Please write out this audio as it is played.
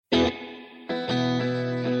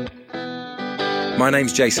My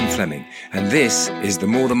name's Jason Fleming, and this is the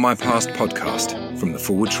More Than My Past podcast from the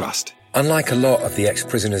Forward Trust. Unlike a lot of the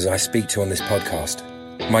ex-prisoners I speak to on this podcast,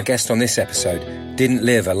 my guest on this episode didn't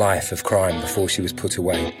live a life of crime before she was put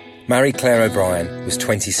away. Marie-Claire O'Brien was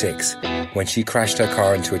 26 when she crashed her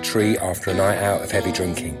car into a tree after a night out of heavy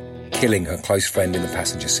drinking, killing her close friend in the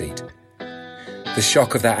passenger seat. The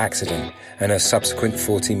shock of that accident and her subsequent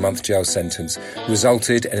 14-month jail sentence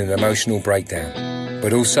resulted in an emotional breakdown,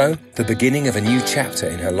 but also the beginning of a new chapter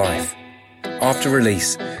in her life. After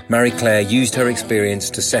release, Marie-Claire used her experience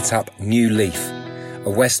to set up New Leaf, a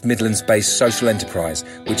West Midlands-based social enterprise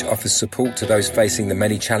which offers support to those facing the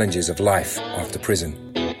many challenges of life after prison.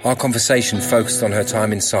 Our conversation focused on her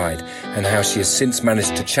time inside and how she has since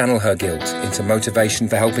managed to channel her guilt into motivation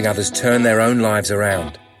for helping others turn their own lives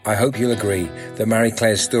around. I hope you'll agree that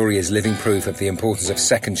Marie-Claire's story is living proof of the importance of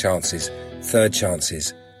second chances, third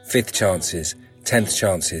chances, fifth chances, 10th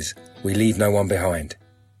chances. We leave no one behind.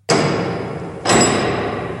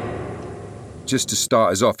 Just to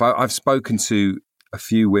start us off, I've spoken to a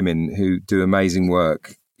few women who do amazing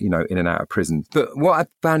work, you know, in and out of prison. But what I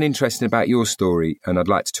found interesting about your story, and I'd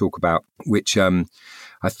like to talk about, which I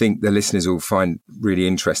think the listeners will find really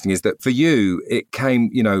interesting, is that for you, it came,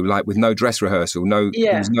 you know, like with no dress rehearsal,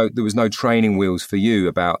 there was no training wheels for you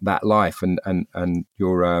about that life and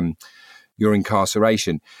your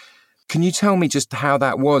incarceration. Can you tell me just how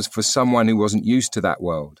that was for someone who wasn't used to that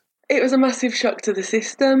world? It was a massive shock to the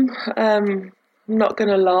system. I'm not going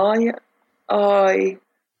to lie. I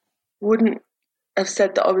wouldn't have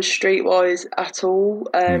said that I was streetwise at all.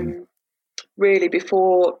 Really,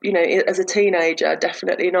 before, you know, as a teenager,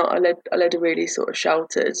 definitely not. I led a really sort of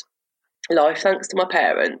sheltered life, thanks to my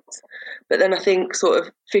parents. But then I think sort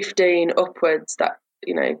of 15 upwards, that,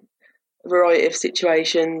 you know, a variety of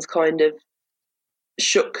situations kind of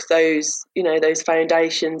shook those, you know, those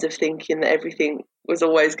foundations of thinking that everything was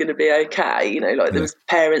always going to be okay, you know, like there was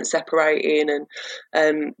parents separating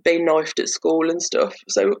and being knifed at school and stuff.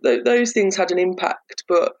 So those things had an impact.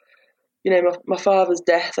 But, you know, my father's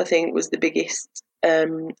death, I think, was the biggest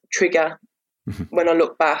trigger when I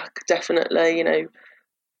look back, definitely, you know.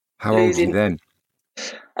 How old were you then?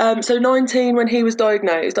 So 19 when he was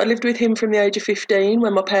diagnosed. I lived with him from the age of 15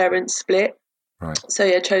 when my parents split. Right. So,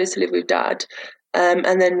 yeah, I chose to live with Dad.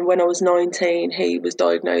 And then when I was 19, he was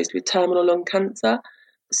diagnosed with terminal lung cancer.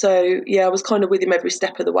 So, yeah, I was kind of with him every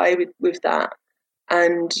step of the way with that.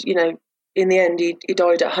 And, you know, in the end, he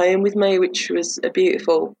died at home with me, which was a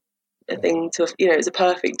beautiful thing to, you know, it was a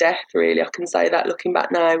perfect death, really. I can say that looking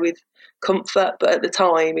back now with comfort. But at the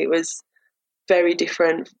time, it was very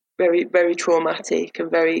different, very, very traumatic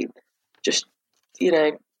and very just, you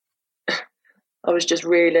know, I was just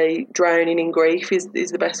really drowning in grief is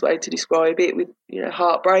the best way to describe it, with, you know,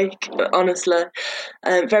 heartbreak, but honestly,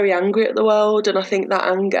 very angry at the world. And I think that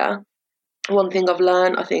anger, one thing I've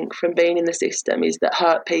learned, I think, from being in the system is that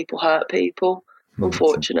hurt people,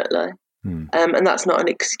 unfortunately. And that's not an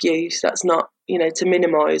excuse. That's not, you know, to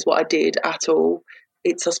minimise what I did at all.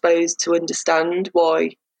 It's, I suppose, to understand why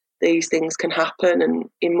these things can happen. And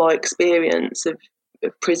in my experience of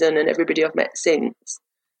prison and everybody I've met since,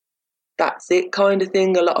 that's it kind of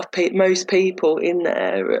thing. A lot of most people in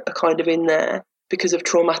there are kind of in there because of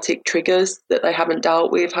traumatic triggers that they haven't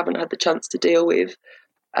dealt with, haven't had the chance to deal with,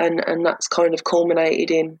 and that's kind of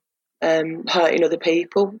culminated in hurting other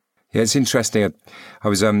people. Yeah, it's interesting. I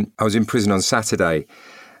was in prison on Saturday,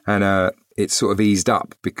 and it sort of eased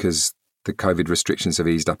up because the COVID restrictions have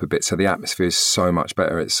eased up a bit. So the atmosphere is so much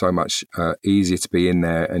better. It's so much easier to be in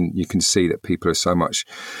there, and you can see that people are so much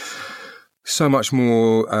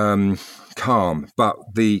more calm. But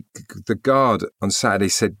the guard on Saturday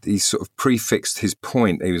said, he sort of prefixed his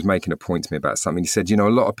point. He was making a point to me about something. He said, you know, a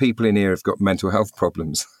lot of people in here have got mental health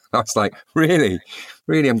problems. I was like, really?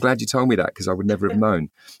 I'm glad you told me that, because I would never have known.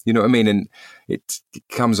 You know what I mean? And it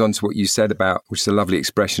comes on to what you said about, which is a lovely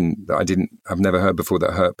expression that I've never heard before,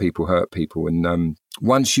 that hurt people. And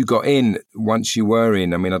once you were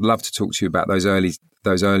in, I mean, I'd love to talk to you about those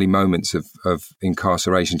early moments of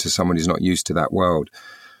incarceration to someone who's not used to that world.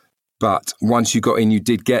 But once you got in, you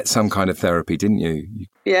did get some kind of therapy, didn't you?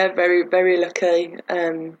 Yeah, very, very lucky.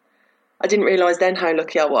 I didn't realise then how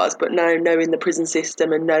lucky I was, but now knowing the prison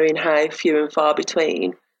system and knowing how few and far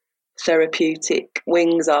between therapeutic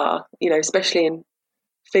wings are, you know, especially in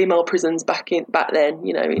female prisons back then,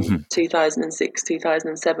 you know, in 2006,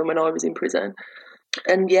 2007 when I was in prison.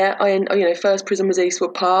 And yeah, first prison was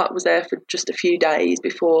Eastwood Park, was there for just a few days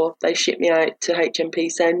before they shipped me out to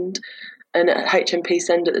HMP Send. And at HMP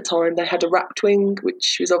Send at the time, they had a wrapped wing,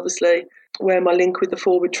 which was obviously where my link with the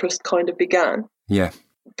Forward Trust kind of began. Yeah.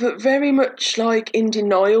 but very much like in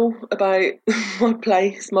denial about my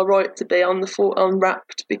place, my right to be on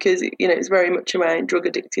Wrapped, because it's very much around drug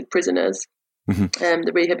addicted prisoners. Mm-hmm.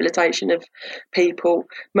 The rehabilitation of people,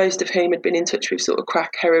 most of whom had been in touch with sort of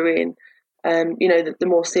crack, heroin, the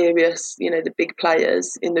more serious, the big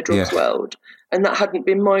players in the drugs world, and that hadn't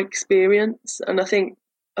been my experience. And I think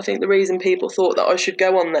the reason people thought that I should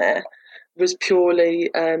go on there was purely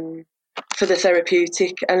for the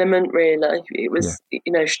therapeutic element. Really, it was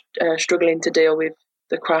struggling to deal with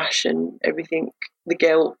the crash and everything, the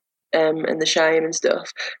guilt and the shame and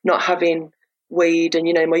stuff, not having weed and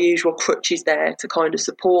my usual crutches there to kind of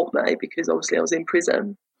support me, because obviously I was in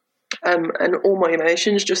prison, and all my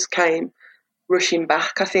emotions just came rushing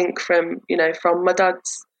back, I think, from my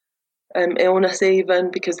dad's illness, even,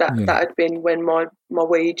 because that had been when my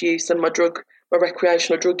weed use and my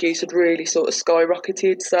recreational drug use had really sort of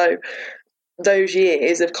skyrocketed. So those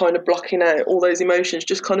years of kind of blocking out all those emotions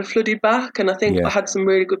just kind of flooded back. And I think I had some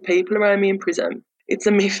really good people around me in prison. It's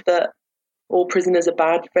a myth that all prisoners are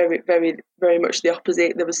bad. Very, very, very much the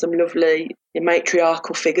opposite. There was some lovely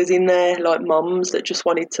matriarchal figures in there, like mums that just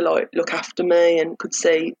wanted to like look after me and could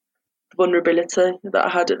see the vulnerability that I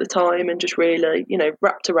had at the time and just really,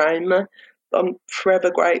 wrapped around me. I'm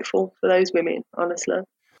forever grateful for those women, honestly.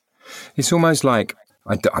 It's almost like,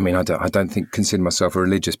 I don't consider myself a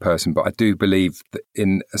religious person, but I do believe that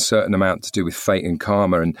in a certain amount to do with fate and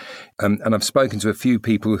karma. And I've spoken to a few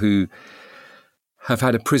people who have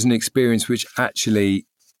had a prison experience which actually,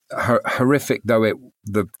 horrific though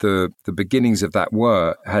the beginnings of that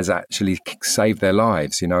were, has actually saved their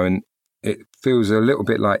lives, and it feels a little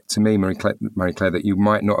bit like, to me, Marie Claire, that you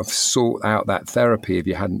might not have sought out that therapy if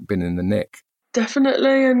you hadn't been in the nick.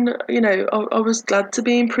 Definitely. And, I was glad to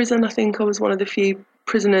be in prison. I think I was one of the few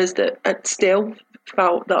prisoners that still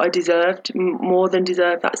felt that I more than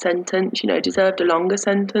deserved that sentence, deserved a longer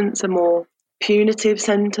sentence, a more punitive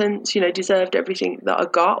sentence, deserved everything that I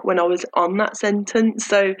got when I was on that sentence.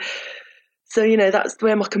 So that's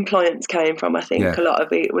where my compliance came from. I think a lot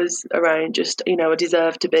of it was around just, I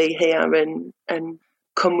deserve to be here and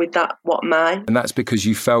come with that what may. And that's because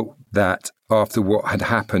you felt that after what had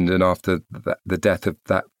happened and after the death of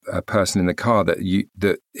that person in the car, that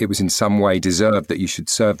it was in some way deserved, that you should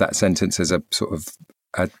serve that sentence as a sort of,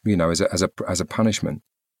 as a punishment.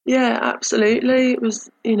 Yeah, absolutely. It was,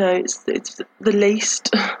 it's the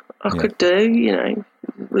least I could do,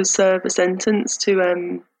 was serve a sentence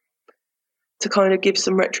to kind of give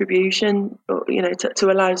some retribution, or,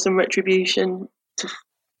 to allow some retribution to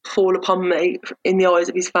fall upon me in the eyes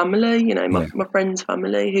of his family, my friend's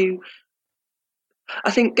family, who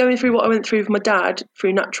I think going through what I went through with my dad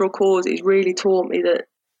through natural causes really taught me that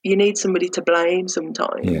you need somebody to blame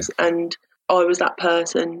sometimes. Yeah. And I was that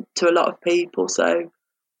person to a lot of people. So,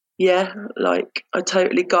 I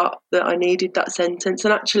totally got that I needed that sentence.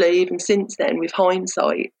 And actually, even since then, with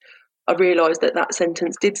hindsight, I realised that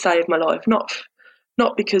sentence did save my life, not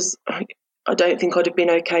because I don't think I'd have been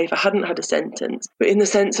okay if I hadn't had a sentence, but in the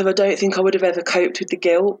sense of I don't think I would have ever coped with the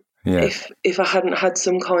guilt if I hadn't had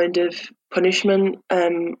some kind of punishment.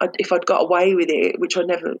 If I'd got away with it, which I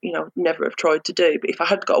never have tried to do, but if I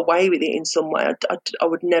had got away with it in some way, I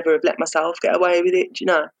would never have let myself get away with it, do you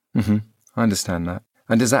know? Mm-hmm. I understand that.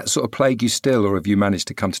 And does that sort of plague you still, or have you managed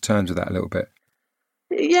to come to terms with that a little bit?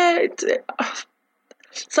 Yeah,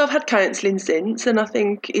 so I've had counselling since, and I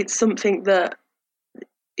think it's something that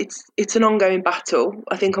it's an ongoing battle.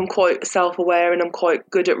 I think I'm quite self-aware and I'm quite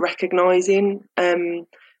good at recognising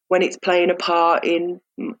when it's playing a part in,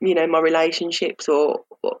 my relationships or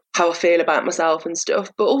how I feel about myself and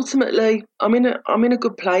stuff. But ultimately, I'm in a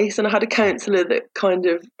good place, and I had a counsellor that kind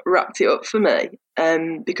of wrapped it up for me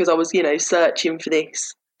because I was, searching for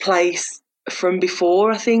this place from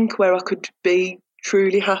before, I think, where I could be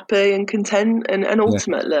truly happy and content, and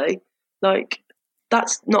ultimately,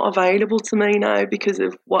 that's not available to me now because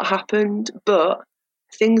of what happened, but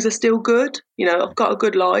things are still good. I've got a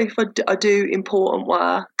good life. I do important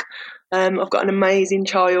work. I've got an amazing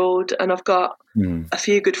child, and I've got a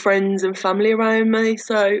few good friends and family around me.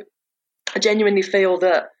 So I genuinely feel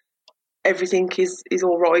that everything is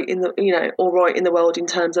all right in the world in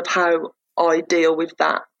terms of how I deal with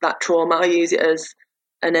that trauma. I use it as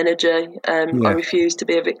an energy. I refuse to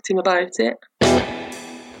be a victim about it.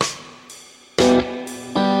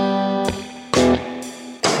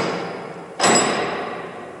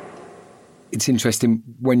 It's interesting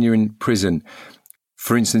when you're in prison.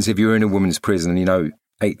 For instance, if you're in a women's prison,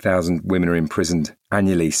 8,000 women are imprisoned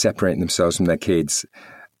annually, separating themselves from their kids.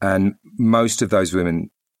 And most of those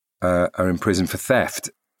women are in prison for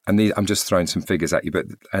theft. And I'm just throwing some figures at you,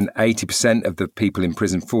 and 80% of the people in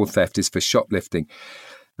prison for theft is for shoplifting.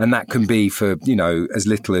 And that can be for, as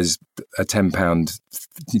little as a £10,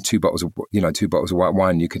 two bottles of white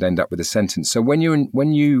wine, you could end up with a sentence. So when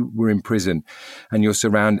you were in prison and you're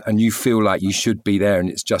surrounded and you feel like you should be there and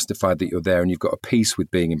it's justified that you're there and you've got a peace with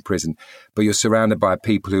being in prison, but you're surrounded by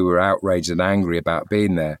people who are outraged and angry about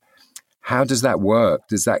being there. How does that work?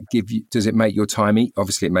 Does it make your time,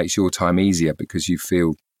 obviously it makes your time easier because you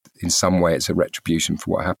feel in some way it's a retribution for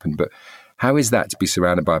what happened, but how is that to be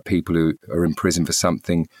surrounded by people who are in prison for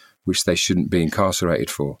something which they shouldn't be incarcerated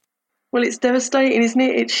for? Well, it's devastating, isn't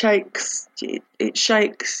it? It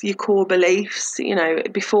shakes your core beliefs.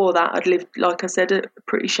 Before that, I'd lived, like I said, a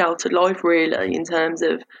pretty sheltered life, really, in terms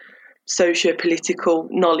of socio-political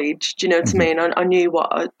knowledge. Do you know what I mean? I knew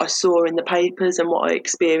what I saw in the papers and what I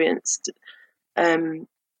experienced in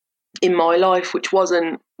my life, which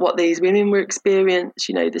wasn't what these women were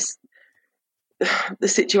experiencing. The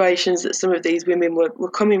situations that some of these women were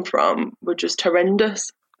coming from were just horrendous.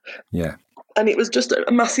 Yeah. And it was just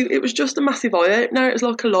a massive eye opener. It was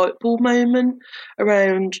like a light bulb moment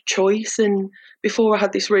around choice. And before I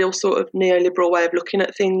had this real sort of neoliberal way of looking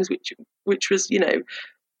at things, which was,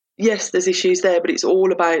 yes, there's issues there, but it's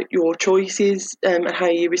all about your choices and how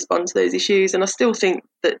you respond to those issues. And I still think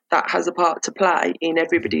that has a part to play in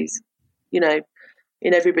everybody's,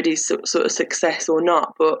 sort of success or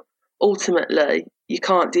not. But ultimately, you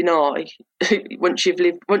can't deny once you've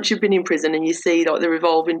been in prison and you see like the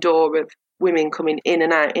revolving door of women coming in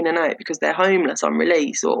and out because they're homeless on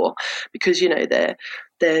release, or because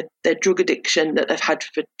their drug addiction that they've had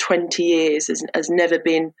for 20 years has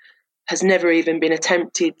never even been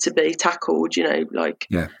attempted to be tackled.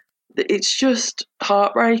 It's just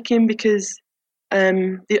heartbreaking because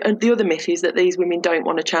the other myth is that these women don't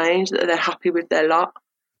want to change, that they're happy with their lot,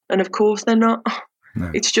 and of course they're not. No.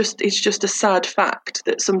 It's just a sad fact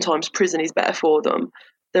that sometimes prison is better for them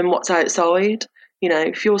than what's outside.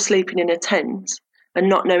 If you're sleeping in a tent and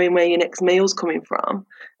not knowing where your next meal's coming from,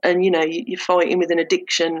 and you're fighting with an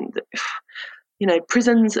addiction,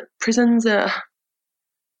 prisons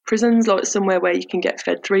like somewhere where you can get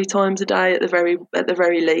fed 3 times a day at the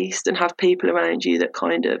very least, and have people around you that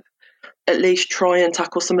kind of at least try and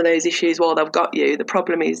tackle some of those issues while they've got you. The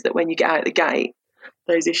problem is that when you get out the gate,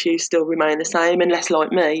 those issues still remain the same, unless,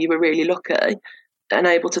 like me, you were really lucky and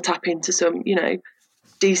able to tap into some,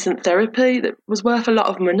 decent therapy that was worth a lot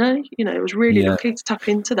of money. I was really lucky to tap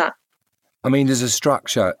into that. I mean, there's a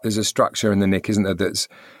structure in the Nick, isn't there, that's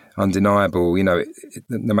undeniable. No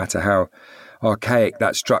matter how archaic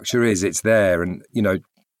that structure is, it's there. And,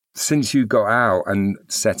 since you got out and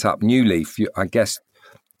set up New Leaf, I guess,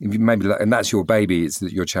 maybe, and that's your baby, it's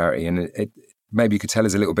your charity, and maybe you could tell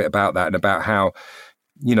us a little bit about that and about how,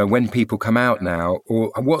 when people come out now,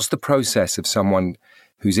 or what's the process of someone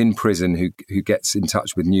who's in prison who gets in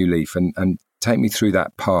touch with New Leaf, and take me through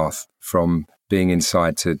that path from being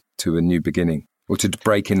inside to a new beginning, or to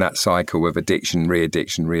breaking that cycle of addiction,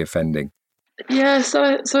 reoffending. Yeah,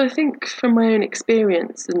 so I think from my own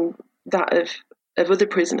experience and that of other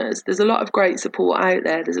prisoners, there's a lot of great support out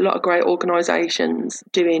there. There's a lot of great organisations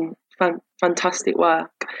doing fantastic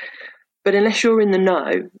work. But unless you're in the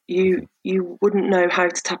know, you wouldn't know how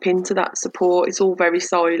to tap into that support. It's all very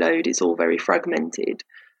siloed. It's all very fragmented.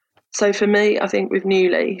 So for me, I think with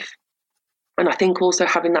New Leaf, and I think also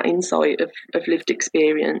having that insight of lived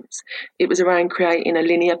experience, it was around creating a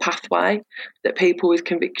linear pathway that people with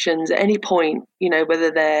convictions at any point,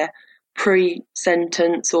 whether they're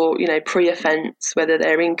pre-sentence or, pre-offence, whether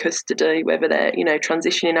they're in custody, whether they're,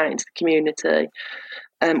 transitioning out into the community,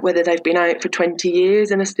 whether they've been out for 20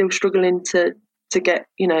 years and are still struggling to get,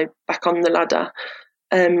 back on the ladder,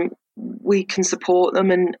 we can support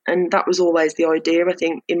them. And that was always the idea, I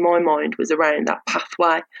think, in my mind, was around that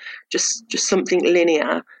pathway, just something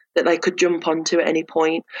linear that they could jump onto at any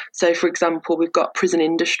point. So, for example, we've got prison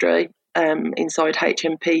industry inside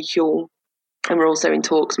HMP Hull, and we're also in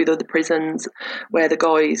talks with other prisons where the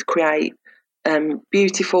guys create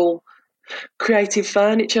beautiful creative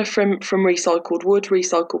furniture from recycled wood,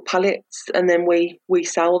 recycled pallets, and then we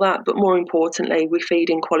sell that. But more importantly, we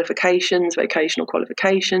feed in qualifications, vocational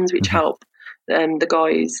qualifications, which help the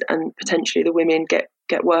guys and potentially the women get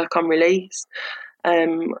work on release.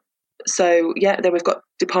 So then we've got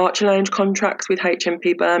departure lounge contracts with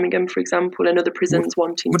HMP Birmingham, for example, and other prisons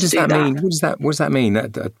wanting to do that. What does that mean?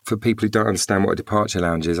 That for people who don't understand what a departure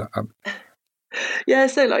lounge is? Yeah,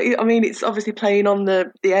 so it's obviously playing on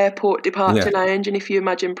the airport departure lounge, and if you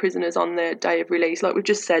imagine prisoners on their day of release, like we've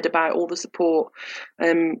just said about all the support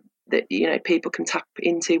that people can tap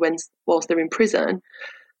into whilst they're in prison,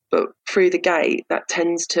 but through the gate that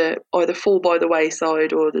tends to either fall by the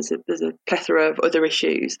wayside, or there's a plethora of other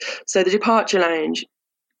issues. So the departure lounge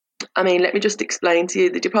I mean, let me just explain to you,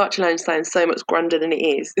 the departure lounge sounds so much grander than it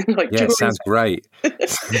is. Yeah, it sounds great.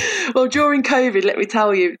 Well, during COVID, let me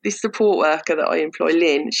tell you, this support worker that I employ,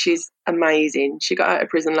 Lynn, she's amazing. She got out of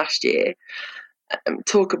prison last year.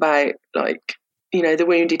 Talk about, like, you know, the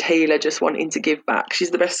wounded healer just wanting to give back.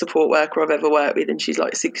 She's the best support worker I've ever worked with, and she's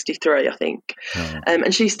like 63, I think. Oh.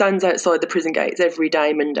 And she stands outside the prison gates every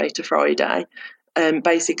day, Monday to Friday,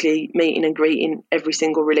 basically meeting and greeting every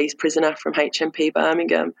single released prisoner from HMP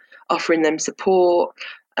Birmingham, offering them support.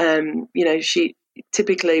 You know,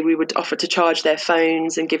 typically we would offer to charge their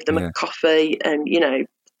phones and give them a coffee, and, you know.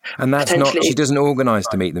 And that's not, she doesn't organise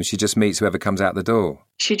to meet them, she just meets whoever comes out the door.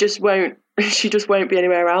 She just won't be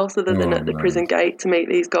anywhere else other than at the prison gate to meet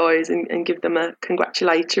these guys and give them a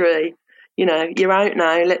congratulatory, you know, you're out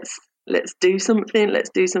now, let's do something,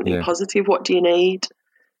 positive. What do you need?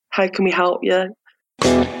 How can we help you?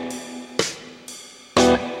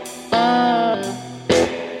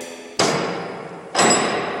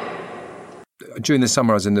 During the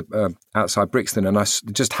summer, I was in the outside Brixton, and it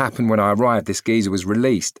just happened when I arrived, this geezer was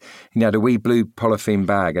released. He had a wee blue polythene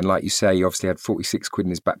bag, and like you say, he obviously had 46 quid in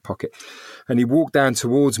his back pocket. And he walked down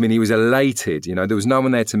towards me, and he was elated. You know, there was no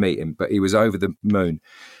one there to meet him, but he was over the moon.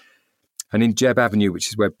 And in Jebb Avenue, which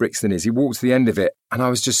is where Brixton is, he walked to the end of it, and I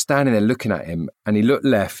was just standing there looking at him, and he looked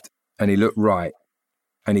left, and he looked right,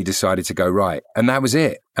 and he decided to go right. And that was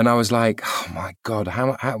it. And I was like, oh my God,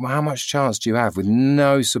 how much chance do you have with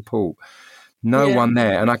no support? No one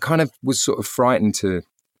there. And I kind of was sort of frightened to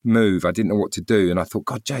move. I didn't know what to do. And I thought,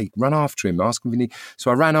 God, Jake, run after him. Ask him if you need.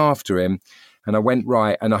 So I ran after him and I went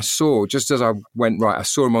right. And I saw, just as I went right, I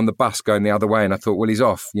saw him on the bus going the other way. And I thought, well, he's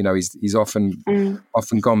off. You know, he's off and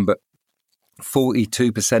gone. But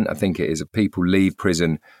 42%, I think it is, of people leave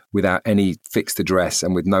prison without any fixed address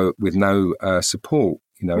and with no support.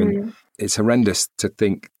 You know, and it's horrendous to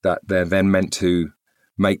think that they're then meant to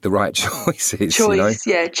make the right choices. You know?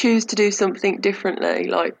 Yeah, choose to do something differently.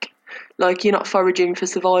 Like you're not foraging for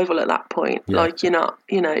survival at that point. Yeah. Like you're not,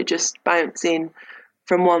 you know, just bouncing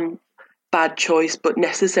from one bad choice but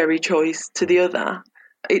necessary choice to the other.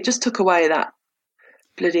 It just took away that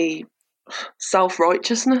bloody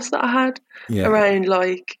self-righteousness that I had around,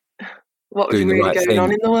 like, what was really going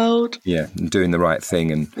on in the world. Yeah, and doing the right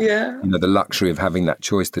thing, and you know, the luxury of having that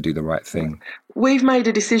choice to do the right thing. We've made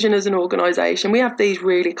a decision as an organisation. We have these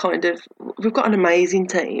really we've got an amazing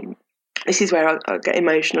team. This is where I get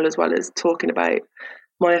emotional as well as talking about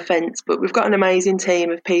my offence, but we've got an amazing team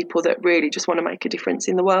of people that really just want to make a difference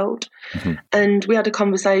in the world. Mm-hmm. And we had a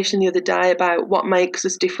conversation the other day about what makes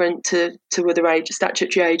us different to other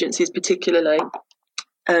statutory agencies, particularly,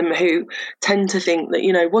 who tend to think that,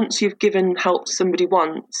 you know, once you've given help to somebody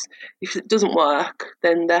once, if it doesn't work,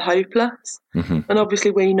 then they're hopeless. Mm-hmm. And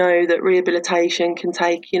obviously we know that rehabilitation can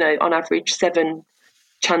take, you know, on average 7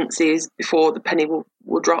 chances before the penny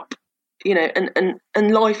will drop, you know,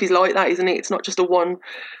 and life is like that, isn't it? It's not just a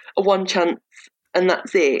one chance and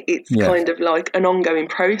that's it. It's kind of like an ongoing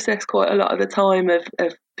process quite a lot of the time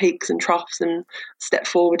of peaks and troughs and step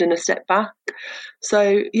forward and a step back.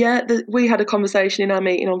 So, we had a conversation in our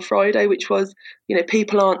meeting on Friday, which was, you know,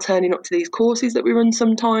 people aren't turning up to these courses that we run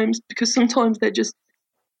sometimes because sometimes they're just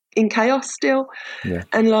in chaos still. Yeah.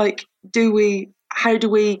 And like, how do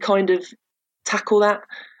we kind of tackle that?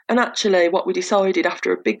 And actually what we decided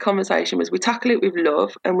after a big conversation was we tackle it with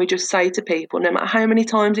love, and we just say to people, no matter how many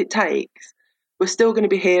times it takes, we're still going to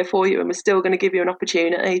be here for you, and we're still going to give you an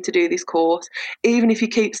opportunity to do this course, even if you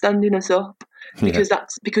keep standing us up, because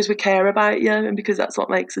that's because we care about you, and because that's what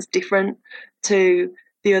makes us different to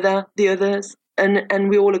the others. And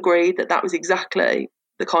we all agreed that was exactly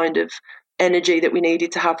the kind of energy that we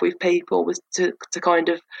needed to have with people, was to kind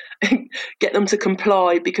of get them to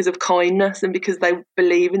comply because of kindness and because they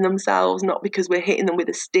believe in themselves, not because we're hitting them with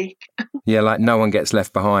a stick. Yeah, like no one gets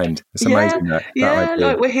left behind. It's amazing that idea.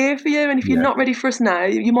 Like we're here for you, and if you're not ready for us now,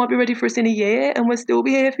 you might be ready for us in a year, and we'll still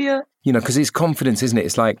be here for you. You know, because it's confidence, isn't it?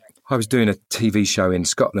 It's like I was doing a TV show in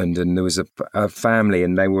Scotland, and there was a family,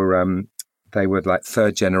 and they were like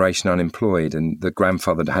third generation unemployed, and the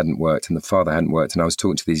grandfather hadn't worked and the father hadn't worked. And I was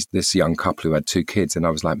talking to this young couple who had 2 kids, and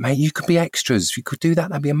I was like, mate, you could be extras. You could do that.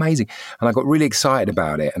 That'd be amazing. And I got really excited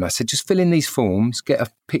about it. And I said, just fill in these forms, get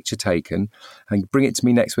a picture taken and bring it to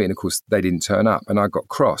me next week. And of course they didn't turn up, and I got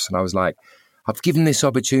cross, and I was like, I've given this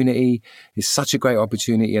opportunity. It's such a great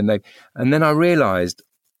opportunity. And then I realized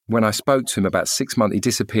when I spoke to him about 6 months, he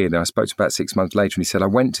disappeared. And I spoke to him about 6 months later, and he said, I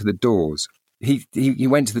went to the doors. He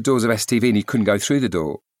went to the doors of STV and he couldn't go through the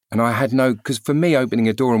door. And I had because for me, opening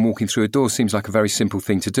a door and walking through a door seems like a very simple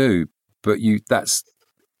thing to do. But that's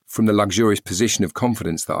from the luxurious position of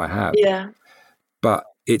confidence that I have. Yeah. But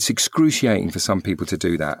it's excruciating for some people to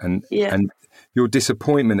do that. And your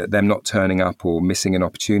disappointment at them not turning up or missing an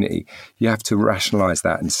opportunity, you have to rationalise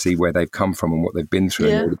that and see where they've come from and what they've been through.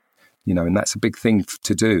 Yeah. And, and that's a big thing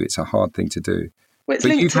to do. It's a hard thing to do. Well, it's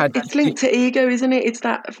linked to ego, isn't it? It's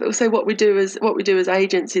that. So what we do as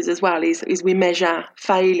agencies as well is we measure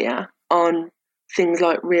failure on things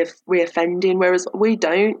like reoffending, whereas we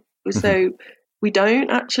don't. So we don't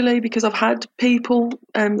actually, because I've had people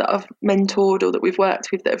that I've mentored or that we've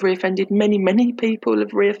worked with that have reoffended. Many people have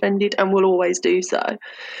reoffended and will always do so.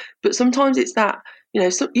 But sometimes it's that,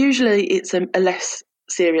 so usually it's a less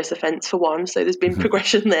serious offence for one. So there's been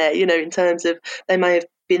progression there, in terms of they may have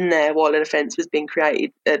been there while an offence was being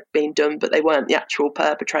done, but they weren't the actual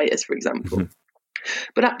perpetrators, for example.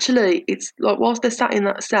 But actually, it's like whilst they're sat in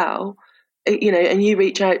that cell, and you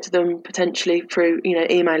reach out to them potentially through,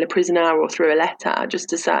 email a prisoner or through a letter just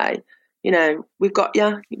to say, we've got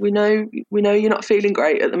you. We know you're not feeling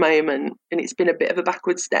great at the moment, and it's been a bit of a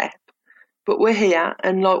backward step, but we're here,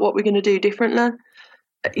 and like what we're going to do differently.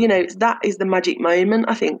 That is the magic moment,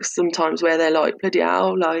 I think, sometimes where they're like, bloody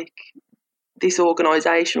hell, like this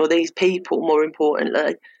organisation or these people, more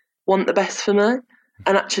importantly, want the best for me,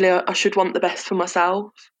 and actually I should want the best for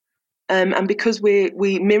myself. And because we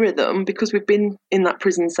mirror them, because we've been in that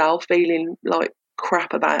prison cell feeling like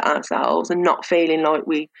crap about ourselves and not feeling like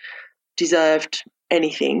we deserved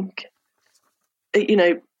anything,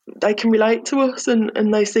 they can relate to us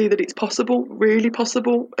and they see that it's possible, really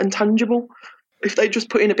possible and tangible, if they just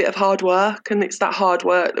put in a bit of hard work. And it's that hard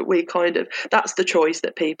work that that's the choice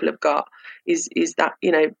that people have got, is that,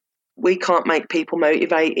 we can't make people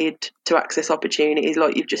motivated to access opportunities,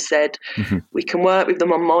 like you've just said. We can work with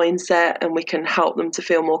them on mindset and we can help them to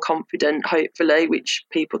feel more confident, hopefully, which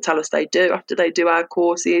people tell us they do after they do our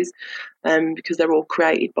courses, because they're all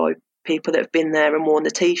created by people that have been there and worn the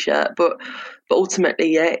T-shirt. But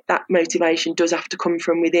ultimately, that motivation does have to come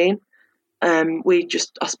from within. We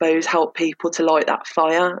just, I suppose, help people to light that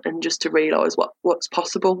fire and just to realise what's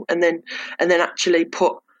possible, and then actually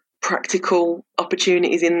put practical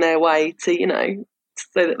opportunities in their way to,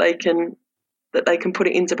 so that they can put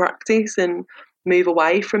it into practice and move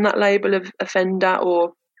away from that label of offender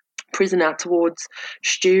or prisoner towards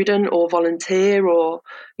student or volunteer or,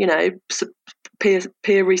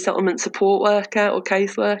 peer resettlement support worker or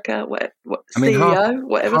caseworker, CEO,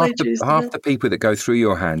 whatever they choose. Half the people that go through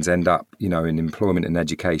your hands end up, in employment and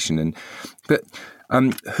education. But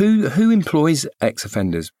who employs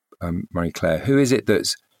ex-offenders, Marie-Claire? Who is it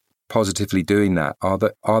that's positively doing that? Are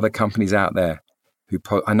there companies out there who?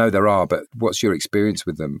 I know there are, but what's your experience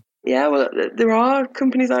with them? Yeah, well, there are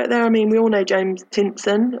companies out there. I mean, we all know James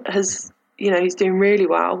Timpson has, he's doing really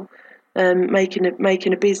well, making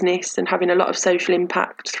a business and having a lot of social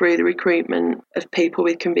impact through the recruitment of people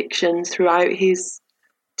with convictions throughout his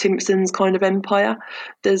Timpson's kind of empire.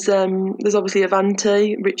 There's obviously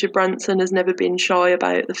Avanti. Richard Branson has never been shy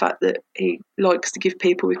about the fact that he likes to give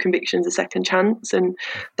people with convictions a second chance, and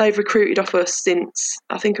they've recruited off us since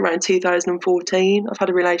I think around 2014. I've had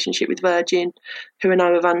a relationship with Virgin, who are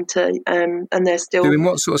now Avanti, and they're still doing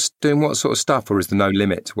what sort of stuff, or is there no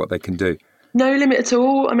limit to what they can do? No limit at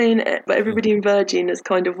all. I mean, everybody in Virgin has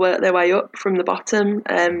kind of worked their way up from the bottom.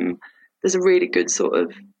 There's a really good sort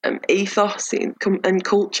of ethos and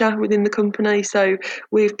culture within the company. So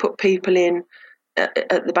we've put people in at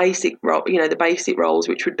the basic role, the basic roles,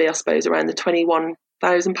 which would be, I suppose, around the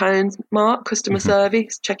 £21,000 mark, customer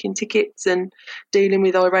service, checking tickets and dealing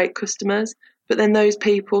with irate customers. But then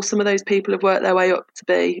some of those people have worked their way up to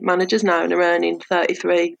be managers now and are earning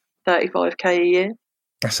 33, 35k a year.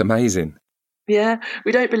 That's amazing. Yeah,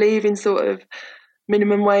 we don't believe in sort of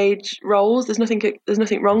minimum wage roles. There's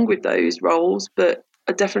nothing wrong with those roles, but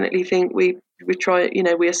I definitely think we try.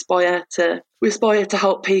 We aspire to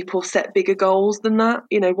help people set bigger goals than that.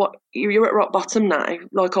 What you're at rock bottom now.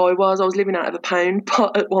 Like I was living out of a pound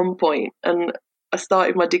pot at one point, and I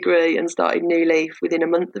started my degree and started New Leaf within a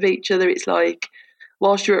month of each other. It's like,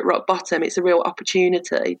 whilst you're at rock bottom, it's a real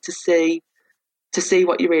opportunity to see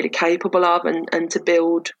what you're really capable of and to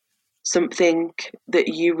build something that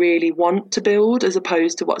you really want to build, as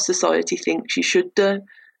opposed to what society thinks you should do.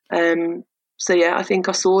 So yeah, I think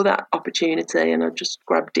I saw that opportunity and I just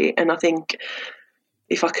grabbed it. And I think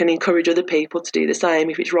if I can encourage other people to do the same,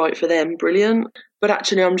 if it's right for them, brilliant. But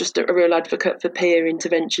actually, I'm just a real advocate for peer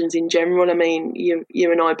interventions in general. I mean,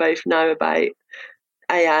 you and I both know about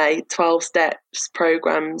AA, 12 steps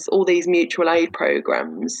programs, all these mutual aid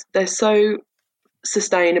programs. They're so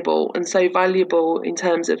sustainable and so valuable in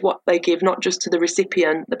terms of what they give, not just to the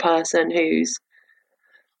recipient, the person who's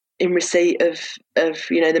in receipt of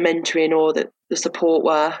you know, the mentoring or the support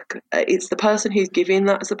work. It's the person who's giving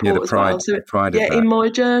that support as well. So in my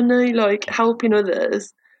journey, like helping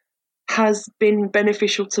others has been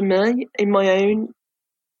beneficial to me in my own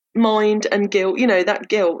mind and guilt. You know, that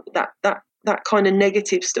guilt, that kind of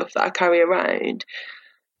negative stuff that I carry around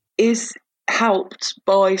is helped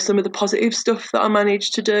by some of the positive stuff that I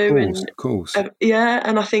managed to do. Of course. And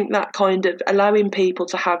I think that kind of allowing people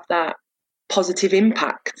to have that positive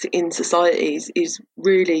impact in societies is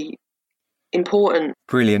really important.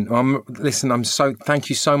 Brilliant. Listen, thank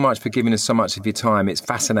you so much for giving us so much of your time. It's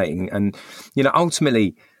fascinating. And, you know,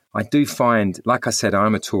 ultimately, I do find, like I said,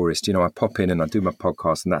 I'm a tourist. You know, I pop in and I do my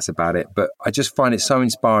podcast and that's about it. But I just find it so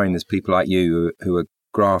inspiring. There's people like you who are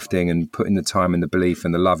grafting and putting the time and the belief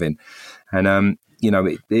and the love in. And, you know,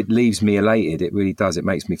 it leaves me elated. It really does. It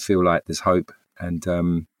makes me feel like there's hope.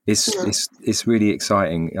 And it's really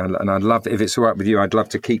exciting. And I'd love, if it's all right with you, I'd love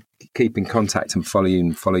to keep in contact and follow you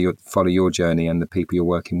and follow your journey and the people you're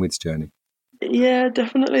working with's journey. Yeah,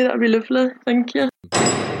 definitely. That'd be lovely. Thank you.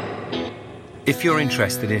 If you're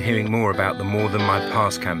interested in hearing more about the More Than My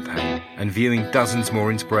Past campaign and viewing dozens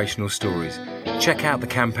more inspirational stories, check out the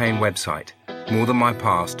campaign website,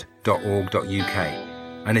 morethanmypast.org.uk.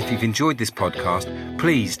 And if you've enjoyed this podcast,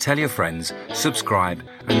 please tell your friends, subscribe,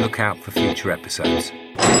 and look out for future episodes.